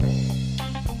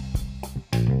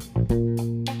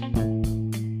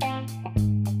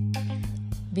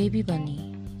Baby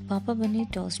Bunny. Papa Bunny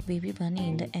tossed Baby Bunny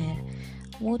in the air.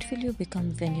 What will you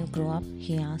become when you grow up?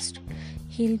 He asked.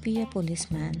 He'll be a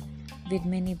policeman with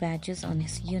many badges on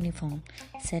his uniform,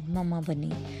 said Mama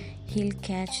Bunny. He'll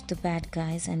catch the bad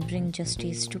guys and bring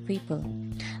justice to people.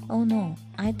 Oh no,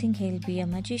 I think he'll be a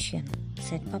magician,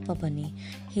 said Papa Bunny.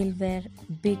 He'll wear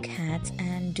big hats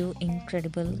and do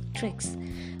incredible tricks.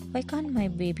 Why can't my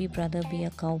baby brother be a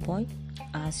cowboy?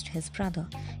 Asked his brother.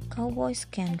 Cowboys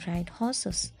can ride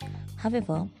horses.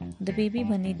 However, the baby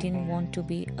bunny didn't want to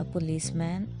be a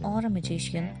policeman or a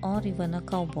magician or even a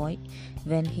cowboy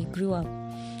when he grew up.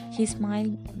 He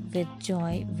smiled with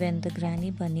joy when the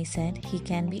granny bunny said he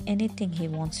can be anything he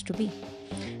wants to be.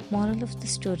 Moral of the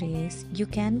story is you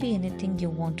can be anything you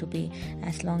want to be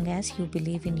as long as you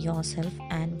believe in yourself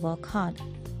and work hard.